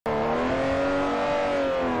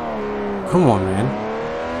Come on, man.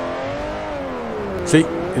 See,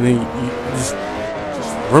 and then you just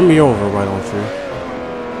run me over, why don't you?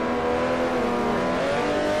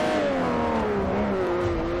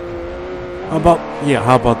 How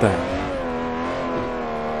about that?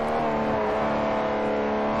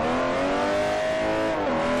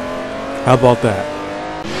 How about that?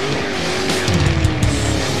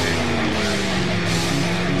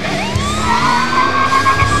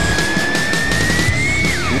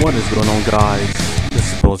 What is going on, guys?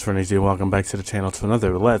 This is Bullets for NZ. Welcome back to the channel to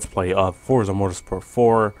another Let's Play of Forza Motorsport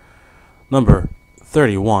 4, number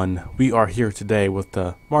 31. We are here today with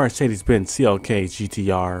the Mercedes-Benz CLK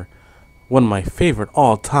GTR, one of my favorite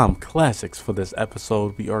all-time classics for this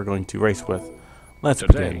episode we are going to race with. Let's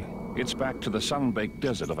begin. It's back to the sun-baked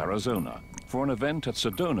desert of Arizona for an event at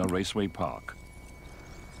Sedona Raceway Park.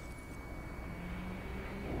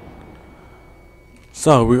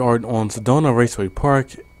 So we are on Sedona Raceway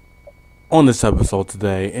Park on this episode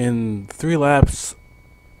today. In 3 laps,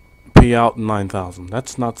 pay out 9,000.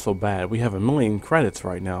 That's not so bad. We have 1 million credits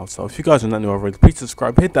right now. So if you guys are not new already, please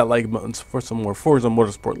subscribe, hit that like button for some more Forza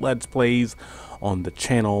Motorsport Let's Plays on the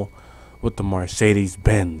channel with the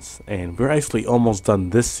Mercedes-Benz. And we're actually almost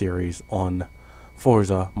done this series on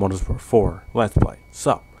Forza Motorsport 4 Let's Play.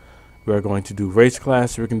 So we are going to do race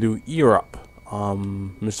class. We're going to do Europe,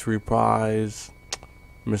 mystery prize,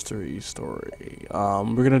 mystery story.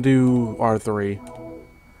 We're going to do R3.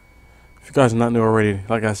 If you guys are not new already,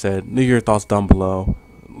 like I said, leave your thoughts down below.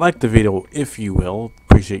 Like the video if you will.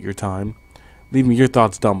 Appreciate your time. Leave me your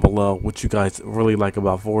thoughts down below. What you guys really like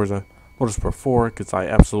about Forza Motorsport 4, because I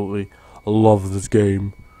absolutely love this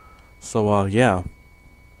game. So yeah,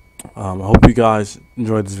 I hope you guys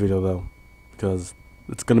enjoyed this video though, because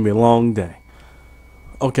it's gonna be a long day.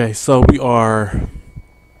 Okay, so we are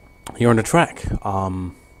here on the track.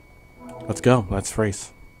 Let's go. Let's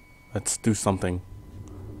race. Let's do something.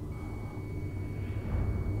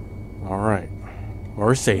 All right,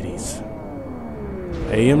 Mercedes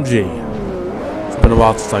AMG. It's been a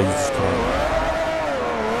while since I used this car.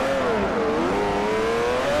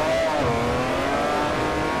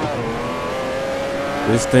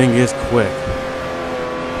 This thing is quick.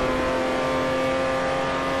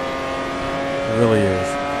 It really is.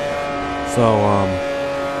 So,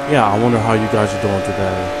 yeah, I wonder how you guys are doing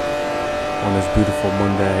today on this beautiful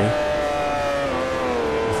Monday.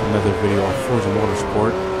 It's another video of Forza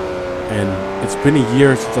Motorsport. And it's been a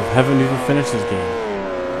year since I haven't even finished this game.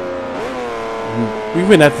 We've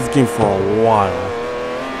been at this game for a while.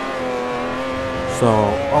 So,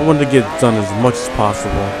 I wanted to get it done as much as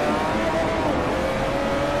possible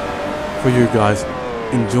for you guys'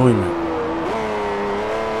 enjoyment,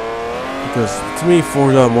 because to me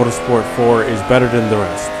Forza Motorsport 4 is better than the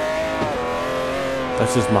rest.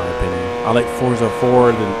 That's just my opinion. I like Forza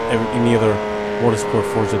 4 than any other Motorsport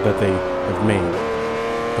Forza that they have made.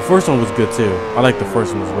 The first one was good too. I like the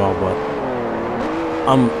first one as well, but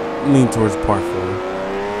I'm leaning towards Part 4.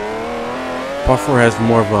 Part 4 has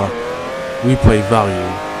more of a replay value,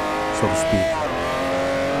 so to speak,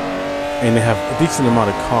 and they have a decent amount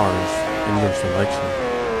of cars in your selection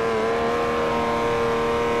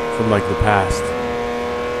from like the past.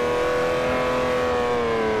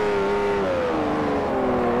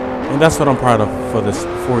 And that's what I'm proud of for this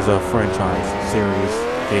Forza franchise series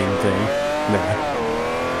game thing. Nah.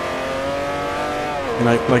 And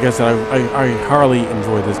like I said, I hardly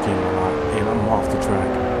enjoy this game a lot, and I'm off the track.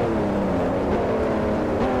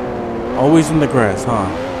 Always in the grass, huh?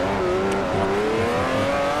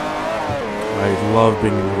 I love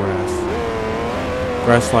being in the grass.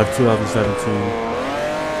 Grass Life 2017.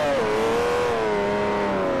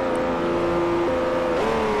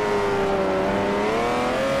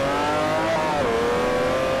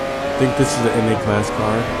 I think this is the NA class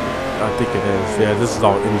car. I think it is. Yeah, this is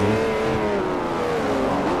all engine.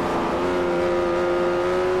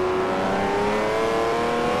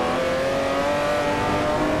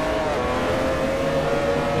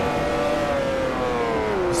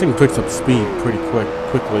 This thing picks up speed pretty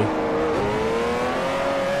quickly.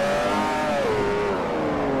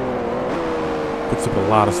 Picks up a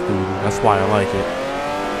lot of speed. That's why I like it.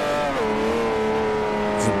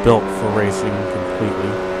 It's built for racing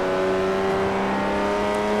completely.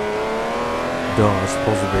 Duh, it's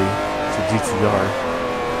supposed to be. It's a GTR.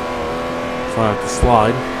 Try not to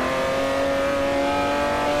slide.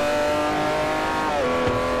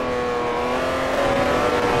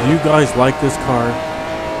 Do you guys like this car?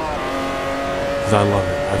 Because I love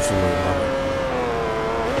it. Absolutely love it.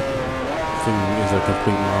 This thing is a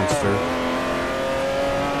complete monster.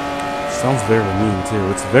 Sounds very mean too.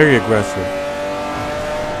 It's very aggressive.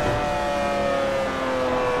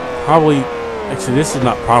 Probably, actually, this is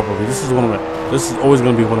not probably. This is This is always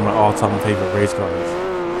going to be one of my all-time favorite race cars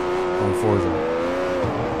on Forza.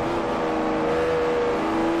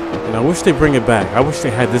 And I wish they bring it back. I wish they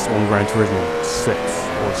had this on Gran Turismo 6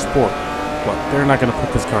 or Sport. But they're not going to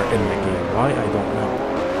put this car in the game. Why? I don't know.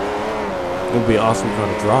 It would be an awesome car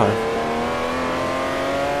to drive.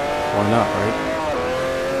 Why not, right?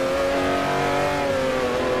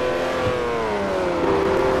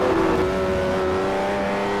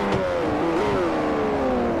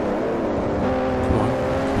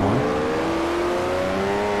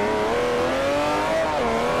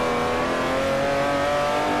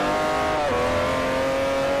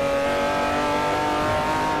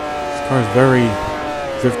 Car is very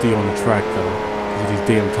drifty on the track though, because of these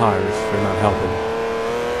damn tires. They're not helping.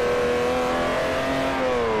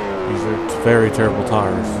 These are very terrible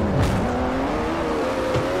tires.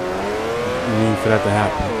 You need for that to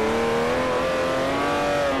happen.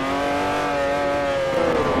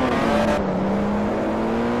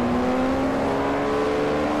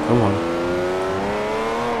 Come on.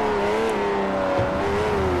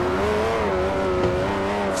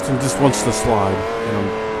 This thing just wants to slide, and I'm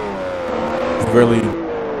really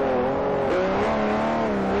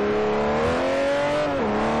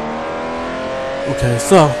okay,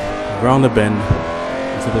 so around the bend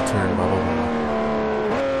into the turn, blah blah blah.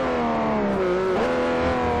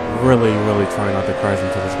 Really try not to crash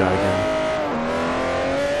into this guy again.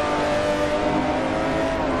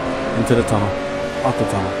 Into the tunnel. Out the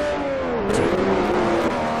tunnel.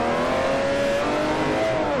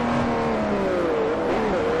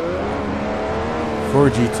 For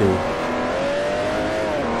G2.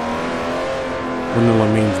 Vanilla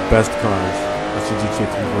means best cars. That's the GTA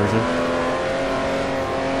 3 version.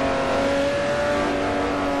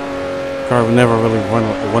 Car would never really won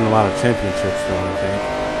a lot of championships though, I think.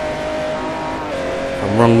 If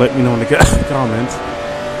I'm wrong, let me know in the comments.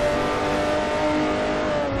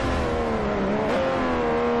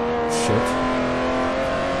 Shit.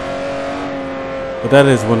 But that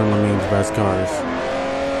is one of the means best cars.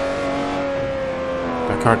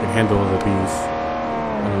 That car can handle the bees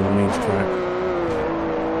on the means track.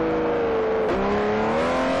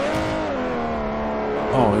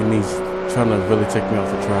 Oh, and he's trying to really take me off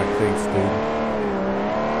the track. Thanks, dude.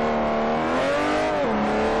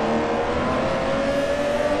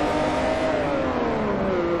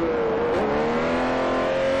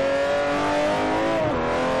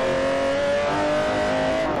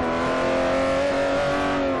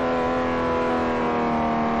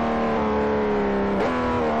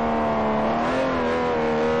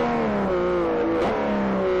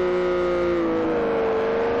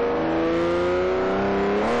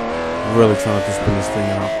 Really trying not to spin this thing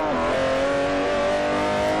out.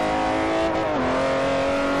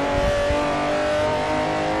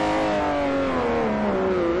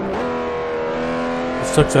 It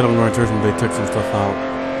sucks that on Gran Turismo they took some stuff out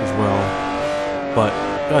as well, but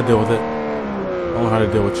gotta deal with it. I don't know how to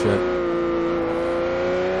deal with shit.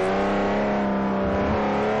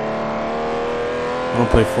 I don't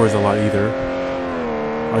play Forza a lot either.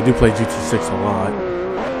 I do play GT6 a lot.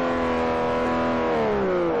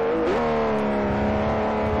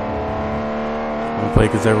 Play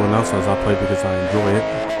because everyone else does. I play because I enjoy it,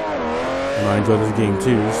 and I enjoy this game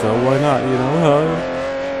too. So why not? You know.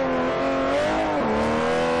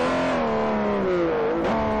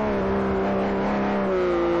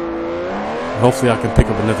 Hopefully, I can pick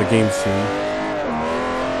up another game soon.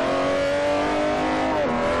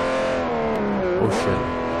 Oh shit!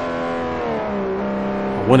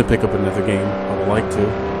 I want to pick up another game. I would like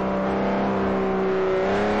to.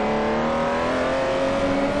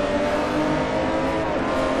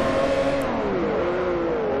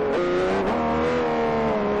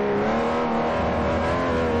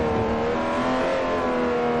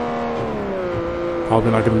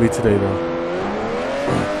 Probably not going to be today, though.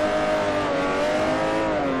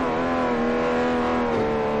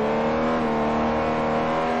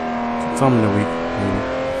 Some in the week, maybe.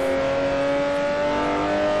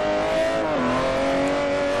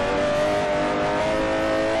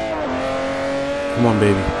 Come on,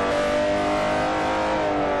 baby.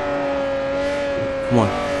 Come on.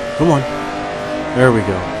 Come on. There we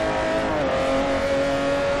go.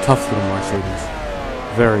 Tough little Mercedes.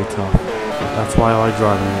 Very tough. That's why I like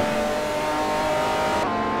driving it.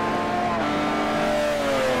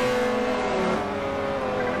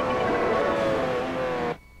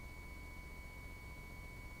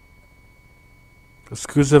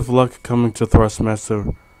 Exclusive luck coming to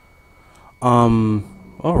Thrustmaster.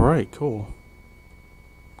 Alright, cool.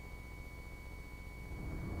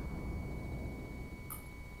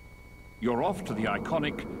 You're off to the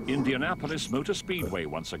iconic Indianapolis Motor Speedway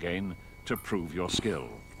once again to prove your skill.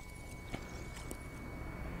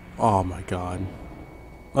 Oh my god.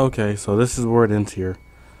 Okay, so this is where it ends here.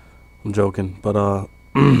 I'm joking, but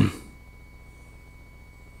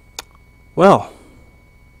well,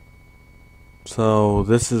 so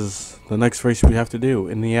this is the next race we have to do,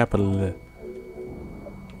 Indianapolis.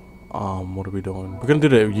 What are we doing? We're gonna do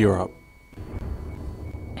it in Europe.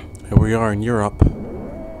 Here we are in Europe,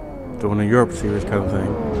 doing a Europe series kind of thing.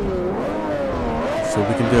 So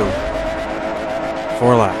we can do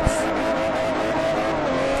 4 laps.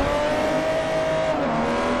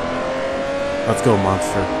 Let's go,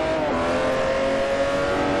 monster.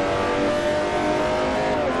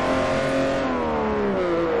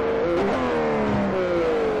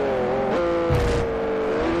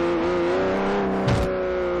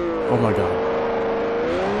 Oh my god.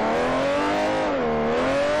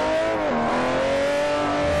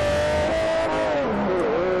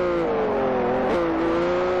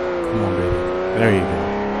 Come on, baby. There you go.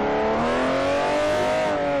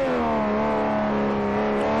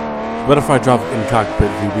 What if I drop in cockpit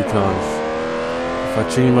view, because if I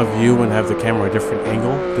change my view and have the camera a different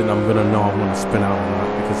angle, then I'm gonna know I'm gonna spin out or not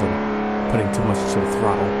because I'm putting too much to the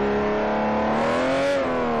throttle.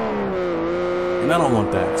 And I don't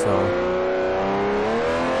want that, so.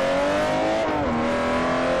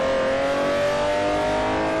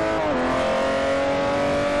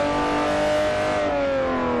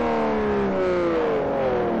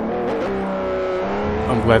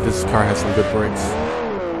 I'm glad this car has some good brakes.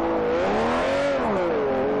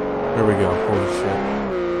 There we go. Holy shit.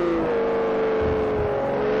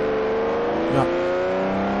 Yeah.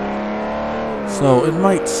 So it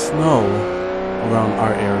might snow around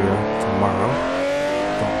our area tomorrow.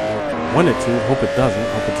 Don't want it to. Hope it doesn't.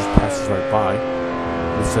 Hope it just passes right by.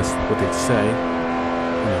 It's just what they say in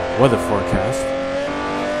the weather forecast.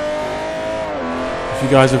 If you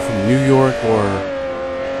guys are from New York or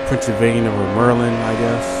Pennsylvania or Maryland, I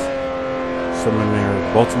guess, somewhere near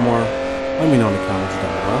Baltimore, let me know in the comments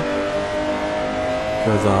down below.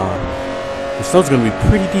 Because the snow's going to be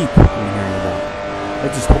pretty deep I'm hearing about. I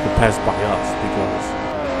just hope it passed by us because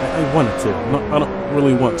I want it to. I don't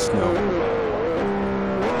really want snow.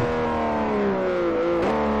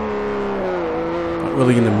 Not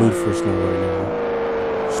really in the mood for snow right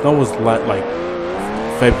now. Snow was like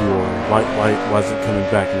February. Why is it coming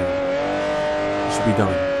back now? It should be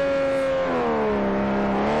done.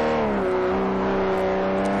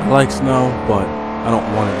 I like snow, but I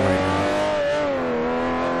don't want it right now.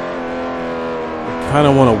 I kind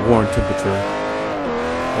of want a warm temperature,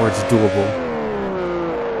 or it's doable.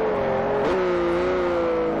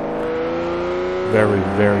 Very,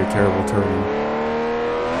 very terrible turning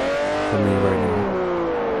for me right now.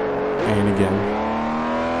 And again.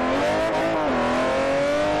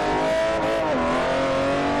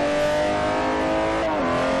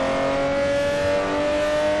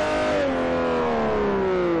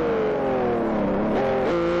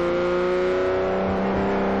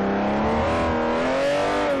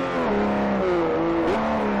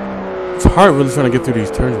 It's hard really trying to get through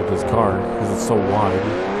these turns with this car because it's so wide.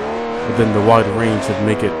 But then the wide range should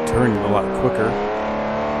make it turn a lot quicker.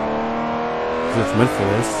 Because it's meant for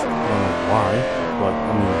this. I don't know why, but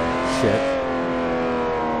I mean, shit.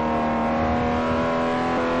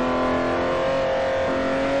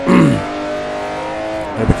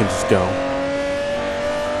 Maybe we can just go.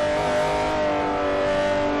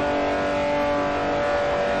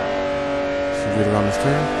 Should we get around this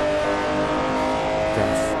turn?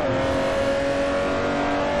 Yes.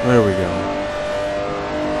 There we go.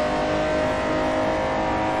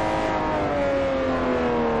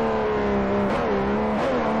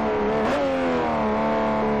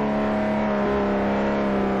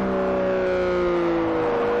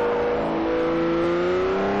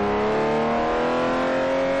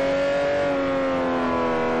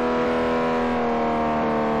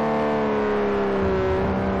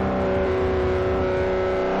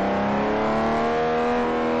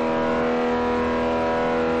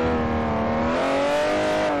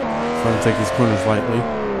 Trying to take these corners lightly.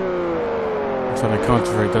 I'm trying to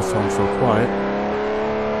concentrate, that's why I'm so quiet.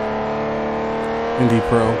 Indy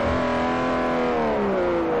Pro.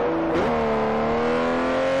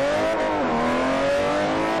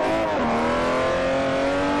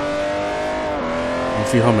 I don't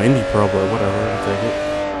see how I'm an Indy Pro, but whatever, I'll take it.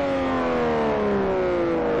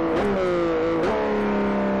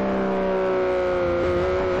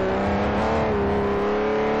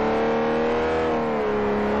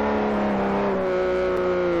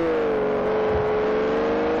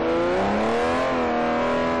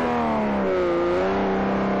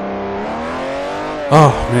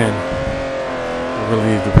 Oh man, I really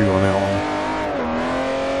need to be on that one.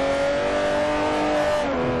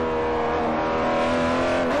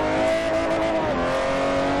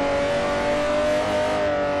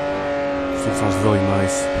 This sounds really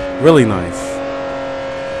nice. Really nice.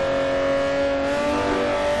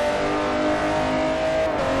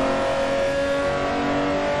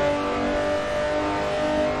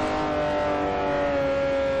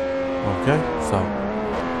 Okay, so,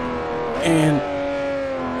 and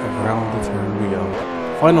around the turn we go.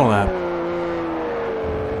 Final lap.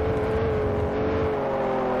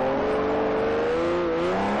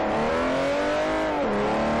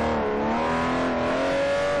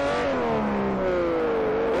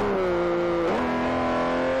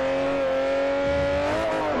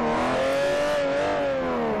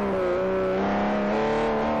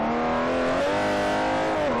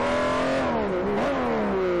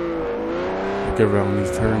 Get around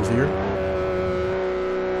these turns here.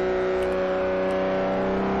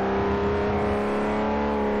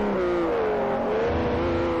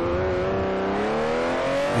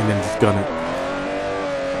 And then just gun it.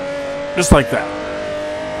 Just like that.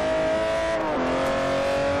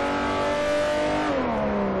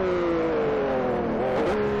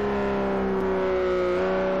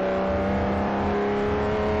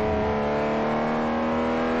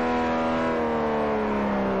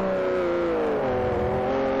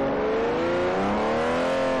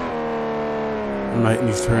 I'm not in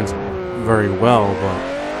these turns very well,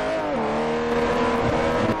 but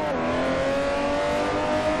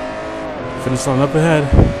finish on up ahead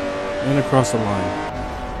and across the line.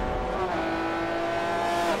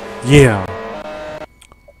 Yeah.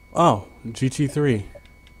 Oh, GT3.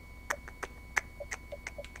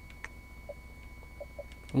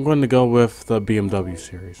 I'm going to go with the BMW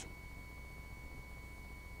series.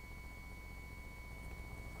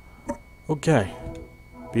 Okay,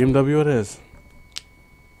 BMW it is.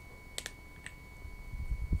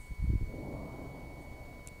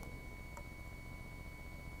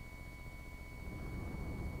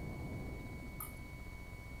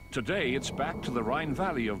 Today, it's back to the Rhine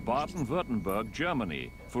Valley of Baden-Württemberg,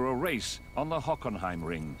 Germany, for a race on the Hockenheim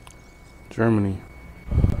Ring. Germany.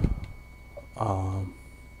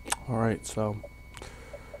 Alright, so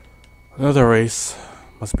another race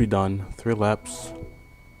must be done. 3 laps,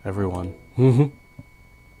 everyone. This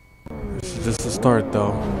is just the start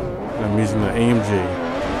though. I'm using the AMG.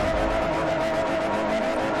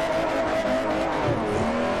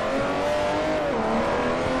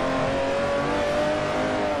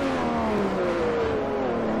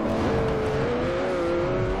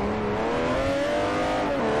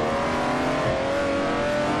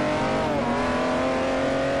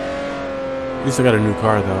 At least I got a new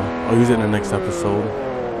car though. I'll use it in the next episode.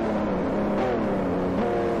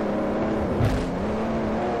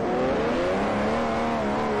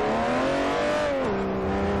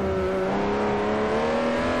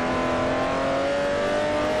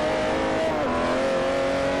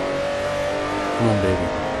 Come on, baby.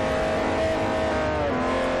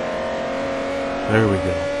 There we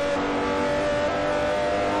go.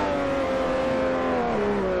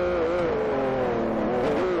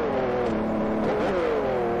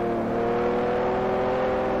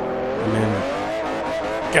 And then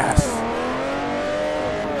gas.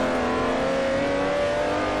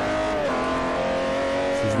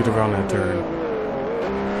 So just get around that turn.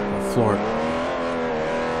 Floor it.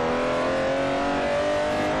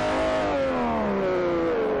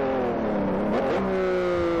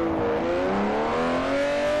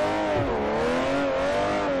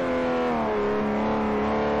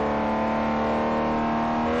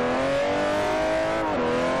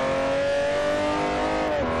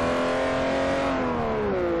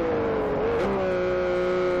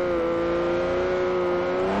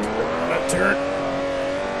 Turn.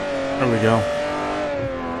 There we go.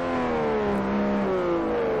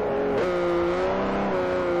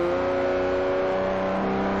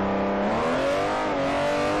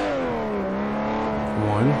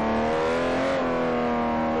 One.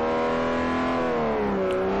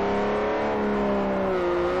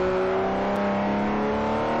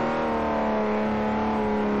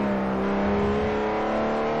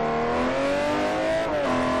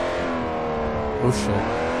 Oh shit.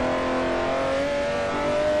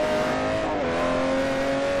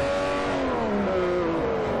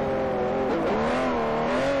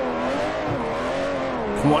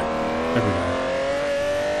 Come on. There we go.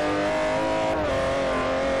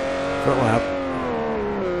 Front lap.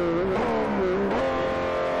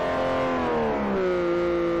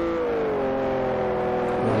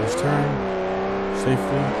 Nice turn.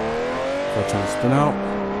 Safely. Got a chance to spin out.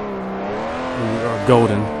 We are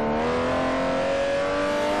golden.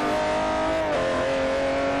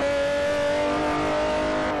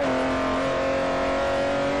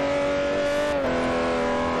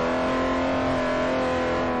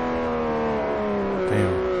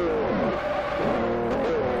 Damn.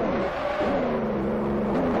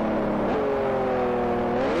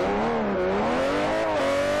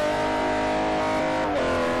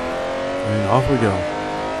 And off we go.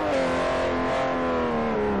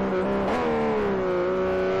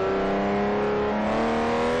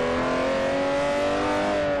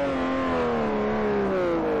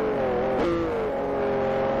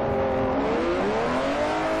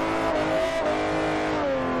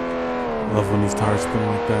 Love when these tires spin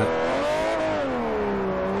like that.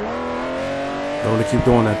 Don't want to keep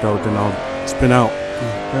doing that though, then I'll spin out.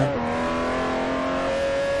 Okay.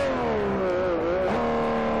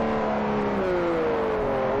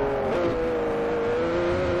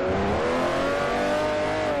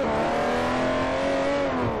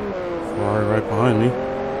 Ferrari right behind me.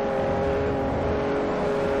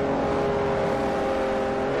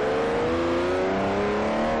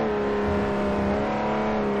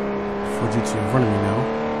 Ford GT in front of me now.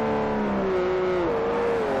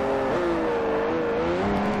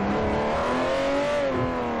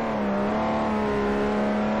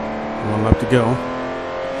 One lap to go.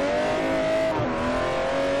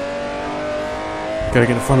 Gotta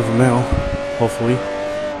get in front of him now, hopefully.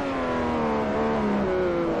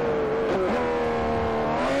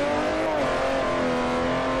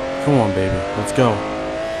 Come on, baby, let's go.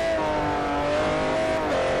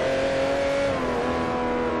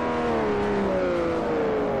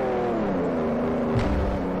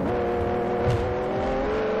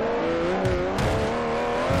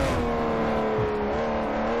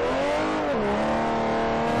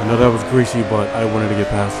 I know that was greasy, but I wanted to get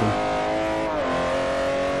past him.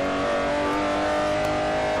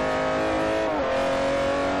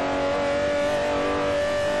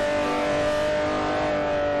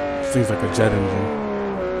 This thing's like a jet engine.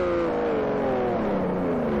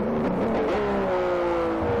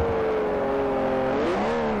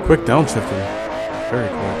 Quick downshifting. Very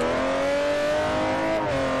quick.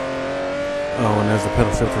 Oh, and there's the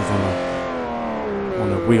pedal shifters on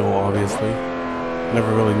the wheel, obviously.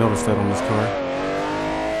 Never really noticed that on this car.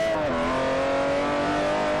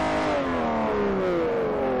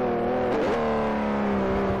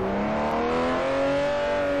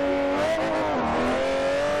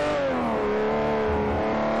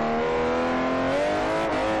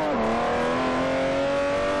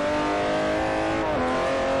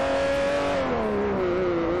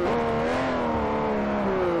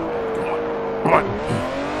 Come on.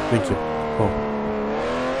 Thank you. Oh.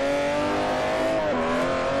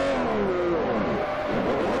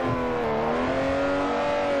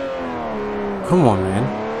 Come on, man.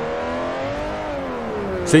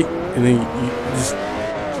 See? And then you just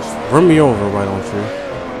run me over, why don't you?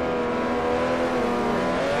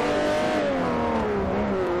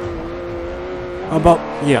 How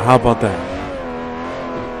about that?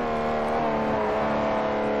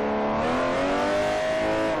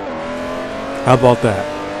 How about that?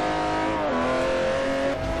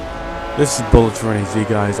 This is Bullets for AZ,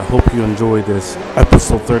 guys. I hope you enjoyed this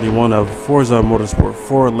episode 31 of Forza Motorsport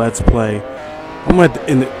 4 Let's Play. I'm going to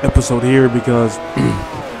end the episode here because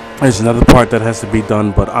there's another part that has to be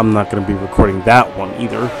done, but I'm not going to be recording that one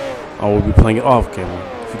either. I will be playing it off camera.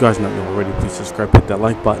 If you guys not know already, please subscribe, hit that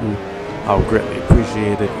like button. I would greatly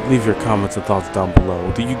appreciate it. Leave your comments and thoughts down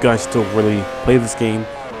below. Do you guys still really play this game?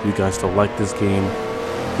 Do you guys still like this game?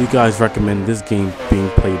 Do you guys recommend this game being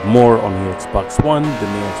played more on the Xbox One than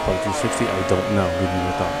the Xbox 360? I don't know. Leave me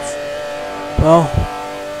your thoughts. Well,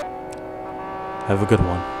 have a good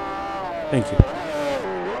one. Thank you.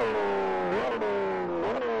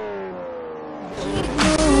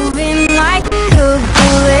 Moving like a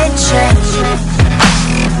bullet train,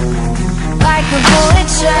 like a bullet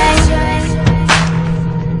train,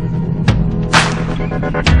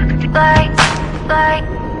 like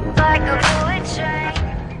a bullet train.